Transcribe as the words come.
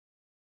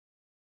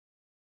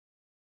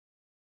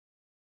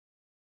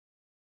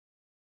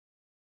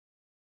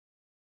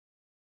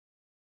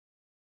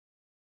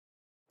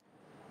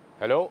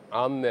Hello,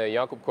 I'm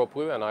Jakob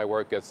Kopru and I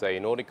work as a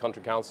Nordic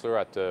Country Councillor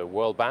at the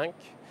World Bank.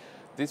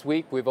 This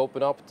week we've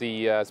opened up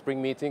the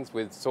spring meetings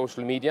with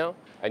social media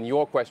and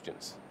your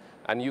questions.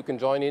 And you can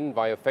join in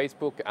via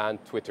Facebook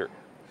and Twitter.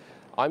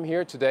 I'm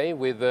here today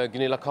with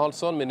Gunilla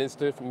Carlsson,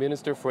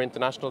 Minister for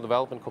International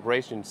Development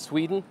Cooperation in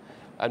Sweden.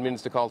 And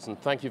Minister Carlsson,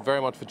 thank you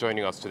very much for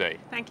joining us today.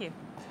 Thank you.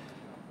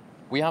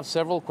 We have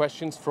several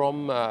questions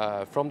from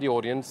the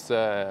audience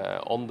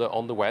on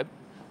the web.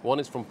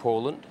 One is from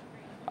Poland.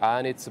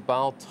 And it's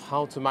about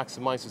how to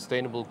maximize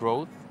sustainable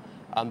growth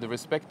and the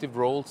respective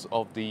roles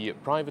of the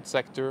private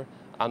sector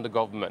and the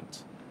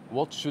government.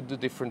 What should the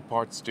different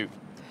parts do?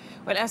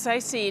 Well, as I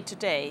see it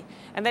today,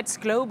 and that's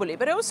globally,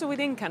 but also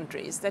within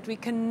countries, that we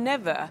can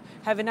never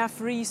have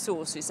enough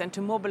resources and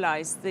to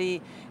mobilize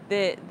the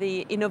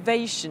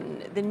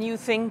innovation, the new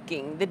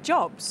thinking, the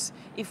jobs,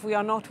 if we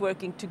are not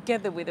working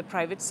together with the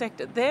private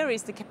sector. There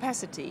is the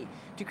capacity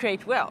to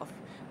create wealth.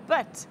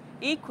 But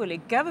equally,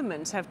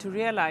 governments have to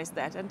realize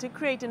that and to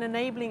create an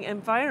enabling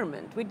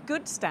environment with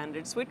good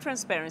standards, with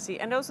transparency,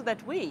 and also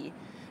that we,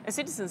 as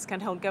citizens,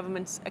 can hold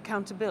governments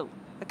accountable.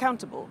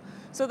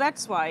 So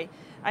that's why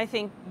I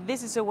think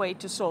this is a way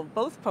to solve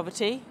both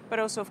poverty, but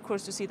also, of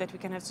course, to see that we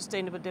can have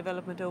sustainable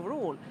development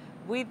overall,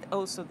 with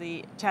also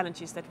the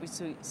challenges that we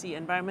see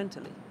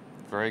environmentally.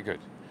 Very good.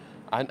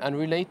 And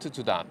related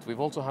to that, we've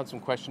also had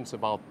some questions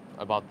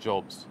about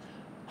jobs.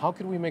 How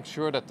can we make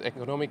sure that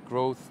economic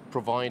growth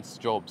provides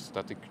jobs,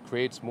 that it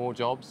creates more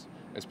jobs,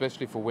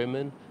 especially for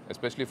women,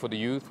 especially for the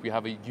youth? We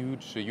have a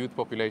huge youth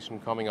population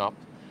coming up.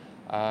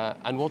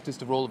 And what is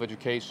the role of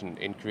education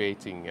in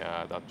creating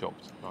that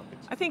jobs market?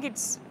 I think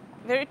it's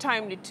very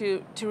timely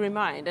to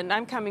remind, and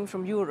I'm coming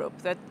from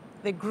Europe, that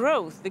the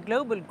growth, the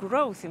global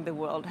growth in the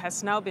world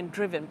has now been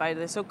driven by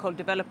the so-called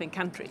developing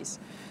countries.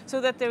 So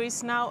that there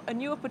is now a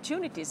new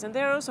opportunities, and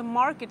there are also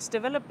markets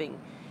developing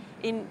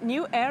in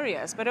new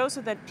areas, but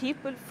also that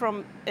people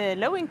from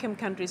low-income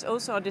countries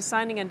also are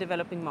designing and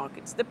developing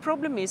markets. The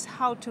problem is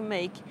how to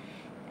make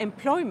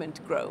employment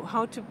grow,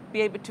 how to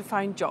be able to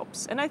find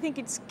jobs. And I think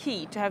it's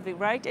key to have the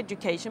right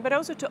education, but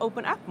also to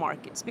open up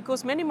markets,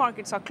 because many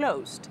markets are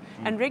closed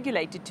and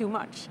regulated too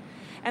much.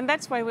 And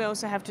that's why we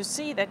also have to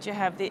see that you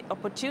have the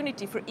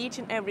opportunity for each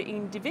and every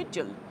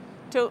individual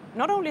to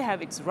not only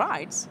have its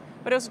rights,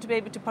 but also to be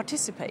able to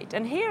participate.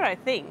 And here I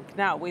think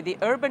now with the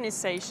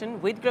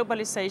urbanization, with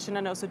globalization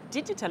and also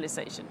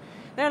digitalization,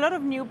 there are a lot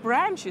of new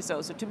branches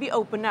also to be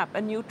opened up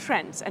and new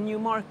trends and new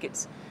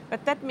markets.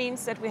 But that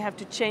means that we have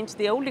to change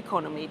the old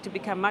economy to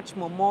become much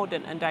more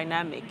modern and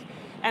dynamic.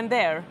 And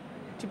there,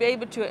 to be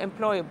able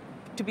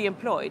to be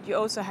employed, you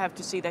also have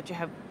to see that you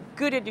have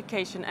good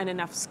education and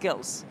enough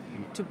skills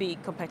to be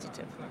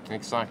competitive.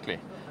 Exactly.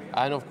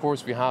 And of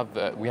course we have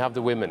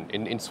the women.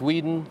 In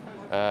Sweden,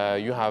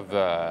 you have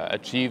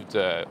achieved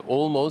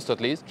almost, at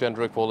least,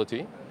 gender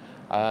equality,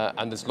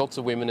 and there's lots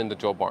of women in the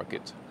job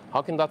market.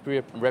 How can that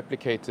be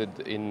replicated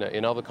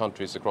in other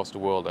countries across the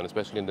world, and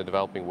especially in the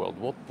developing world?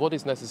 What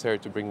is necessary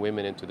to bring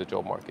women into the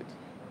job market?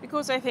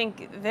 Because I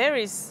think there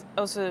is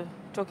also,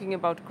 talking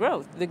about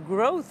growth, the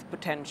growth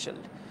potential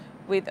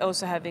with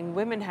also having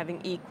women having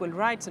equal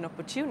rights and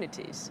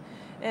opportunities.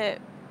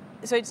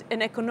 So it's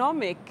an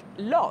economic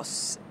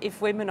loss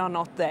if women are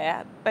not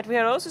there, but we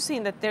are also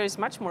seeing that there is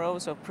much more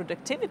also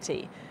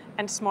productivity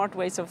and smart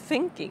ways of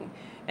thinking.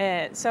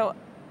 So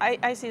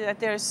I see that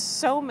there are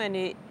so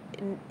many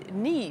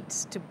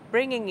needs to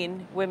bringing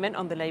in women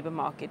on the labor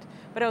market,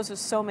 but also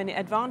so many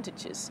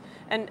advantages.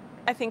 And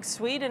I think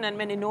Sweden and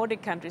many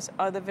Nordic countries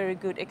are the very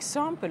good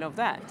example of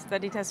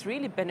that it has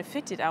really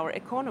benefited our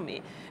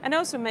economy and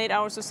also made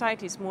our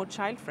societies more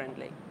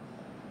child-friendly.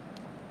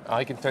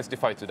 I can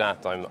testify to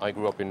that. I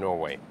grew up in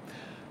Norway.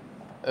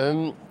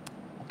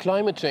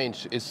 Climate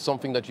change is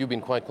something that you've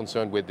been quite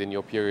concerned with in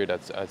your period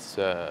as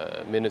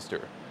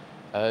minister.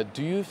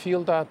 Do you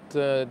feel that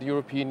the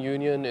European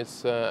Union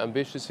is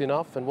ambitious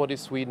enough, and what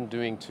is Sweden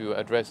doing to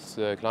address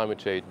climate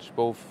change,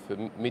 both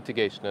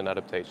mitigation and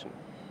adaptation?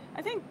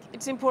 I think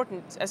it's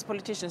important as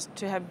politicians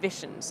to have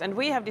visions, and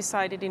we have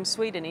decided in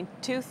Sweden in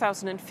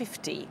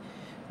 2050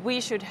 we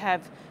should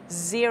have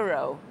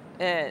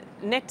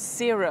net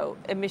zero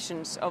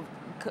emissions of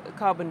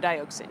carbon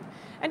dioxide.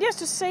 And just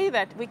to say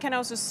that, we can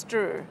also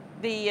stir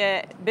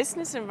the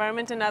business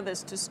environment and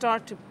others to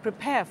start to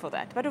prepare for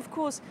that. But of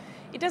course,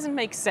 it doesn't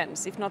make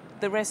sense if not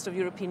the rest of the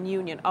European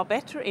Union are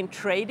better in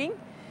trading,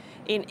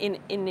 in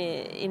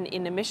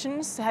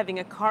emissions, having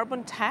a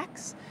carbon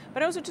tax,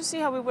 but also to see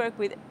how we work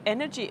with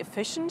energy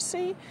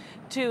efficiency,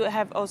 to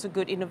have also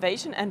good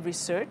innovation and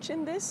research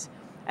in this,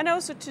 and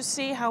also to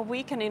see how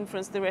we can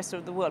influence the rest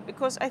of the world.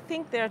 Because I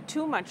think there are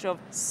too much of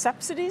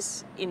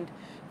subsidies in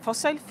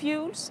fossil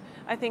fuels.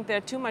 I think there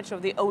are too much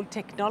of the old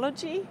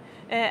technology.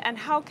 And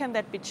how can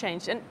that be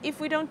changed? And if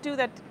we don't do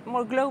that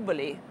more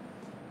globally,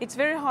 it's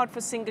very hard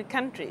for single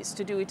countries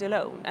to do it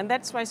alone. And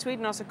that's why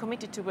Sweden also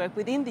committed to work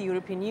within the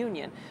European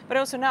Union. But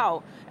also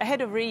now,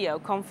 ahead of Rio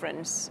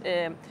conference,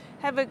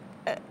 have a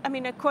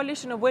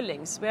coalition of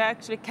willings where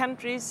actually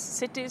countries,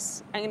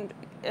 cities, and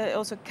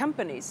also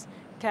companies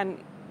can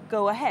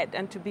go ahead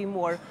and to be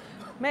more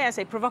may I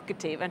say,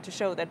 provocative, and to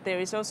show that there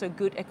is also a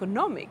good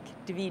economic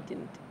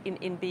dividend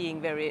in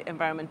being very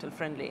environmental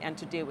friendly and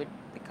to deal with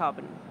the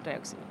carbon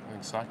dioxide.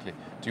 Exactly.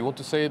 Do you want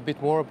to say a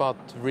bit more about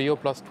Rio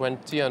Plus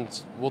 20 and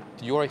what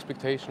your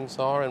expectations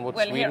are and what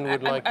Sweden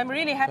would like? I'm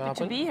really happy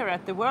to to be here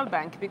at the World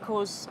Bank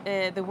because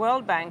the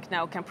World Bank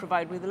now can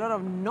provide with a lot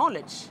of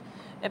knowledge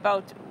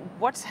about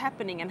what's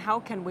happening and how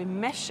can we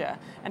measure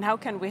and how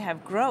can we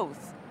have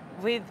growth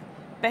with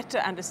better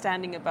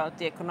understanding about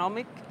the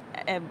economic,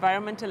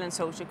 environmental and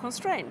social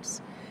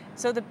constraints.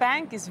 So the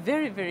bank is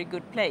very, very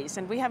good place,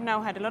 and we have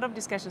now had a lot of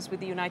discussions with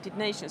the United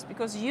Nations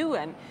because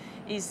UN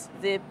is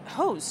the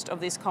host of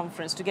this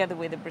conference together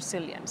with the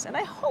Brazilians, and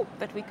I hope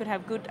that we could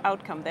have good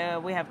outcome there.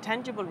 We have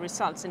tangible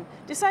results in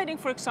deciding,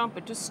 for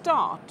example, to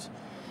start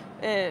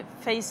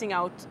phasing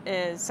out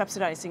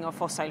subsidizing of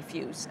fossil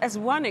fuels as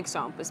one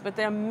example, but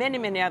there are many,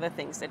 many other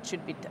things that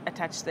should be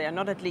attached there,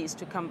 not at least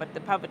to combat the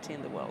poverty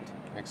in the world.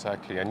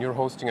 Exactly, and you're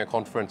hosting a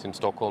conference in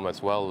Stockholm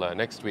as well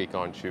next week,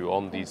 aren't you,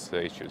 on these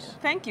issues?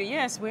 Thank you,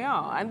 yes we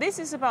are, and this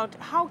is about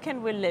how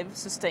can we live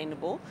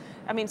sustainable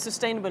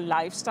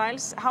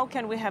lifestyles, how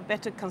can we have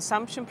better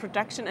consumption,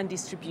 production and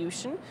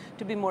distribution,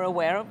 to be more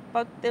aware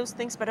about those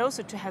things, but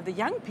also to have the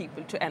young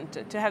people to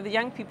enter, to have the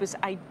young people's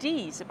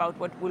ideas about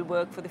what will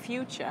work for the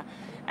future.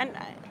 And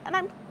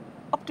I'm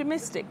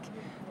optimistic,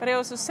 but I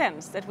also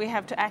sense that we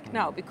have to act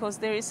now because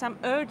there is some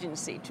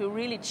urgency to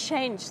really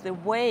change the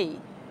way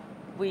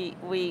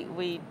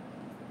we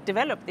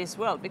develop this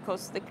world,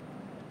 because the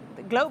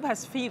globe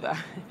has fever.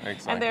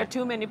 Exactly. And there are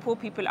too many poor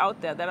people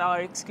out there that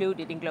are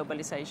excluded in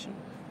globalization.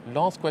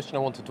 Last question I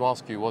wanted to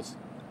ask you was,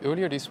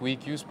 earlier this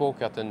week you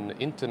spoke at an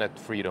Internet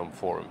Freedom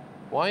Forum.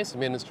 Why is the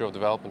Minister of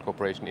Development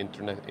Cooperation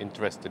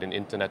interested in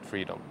Internet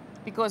freedom?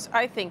 Because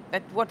I think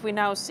that what we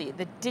now see,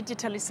 the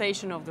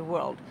digitalization of the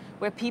world,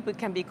 where people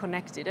can be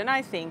connected, and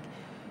I think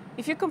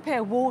if you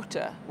compare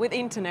water with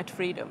internet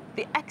freedom,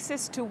 the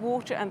access to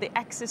water and the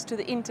access to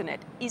the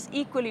internet is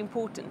equally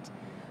important.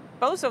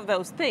 Both of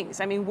those things,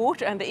 I mean,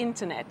 water and the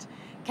internet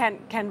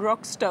can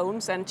rock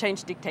stones and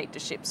change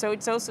dictatorships. So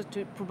it's also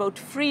to promote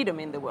freedom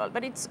in the world,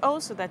 but it's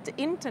also that the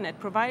internet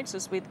provides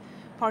us with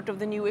part of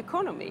the new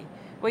economy,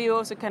 where you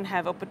also can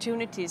have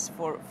opportunities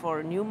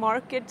for new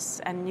markets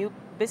and new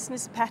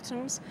business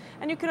patterns,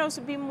 and you can also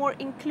be more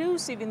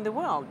inclusive in the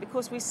world,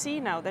 because we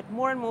see now that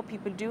more and more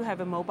people do have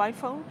a mobile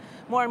phone,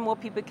 more and more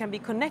people can be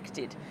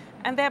connected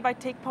and thereby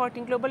take part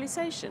in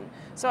globalization.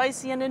 So I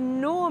see an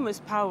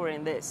enormous power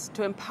in this,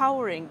 to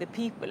empowering the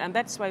people, and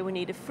that's why we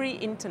need a free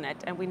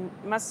internet, and we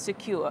must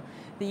secure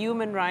the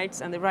human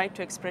rights and the right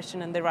to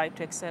expression and the right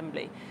to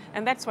assembly.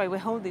 And that's why we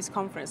hold this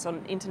conference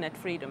on internet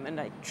freedom, and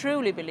I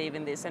truly believe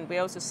in this. And we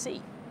also see,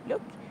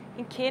 look,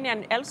 in Kenya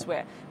and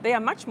elsewhere, they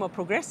are much more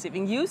progressive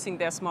in using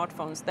their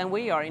smartphones than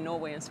we are in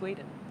Norway and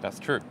Sweden. That's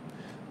true.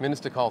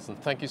 Minister Carlsson,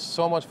 thank you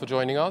so much for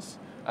joining us,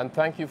 and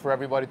thank you for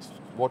everybody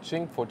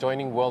watching for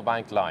joining World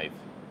Bank Live.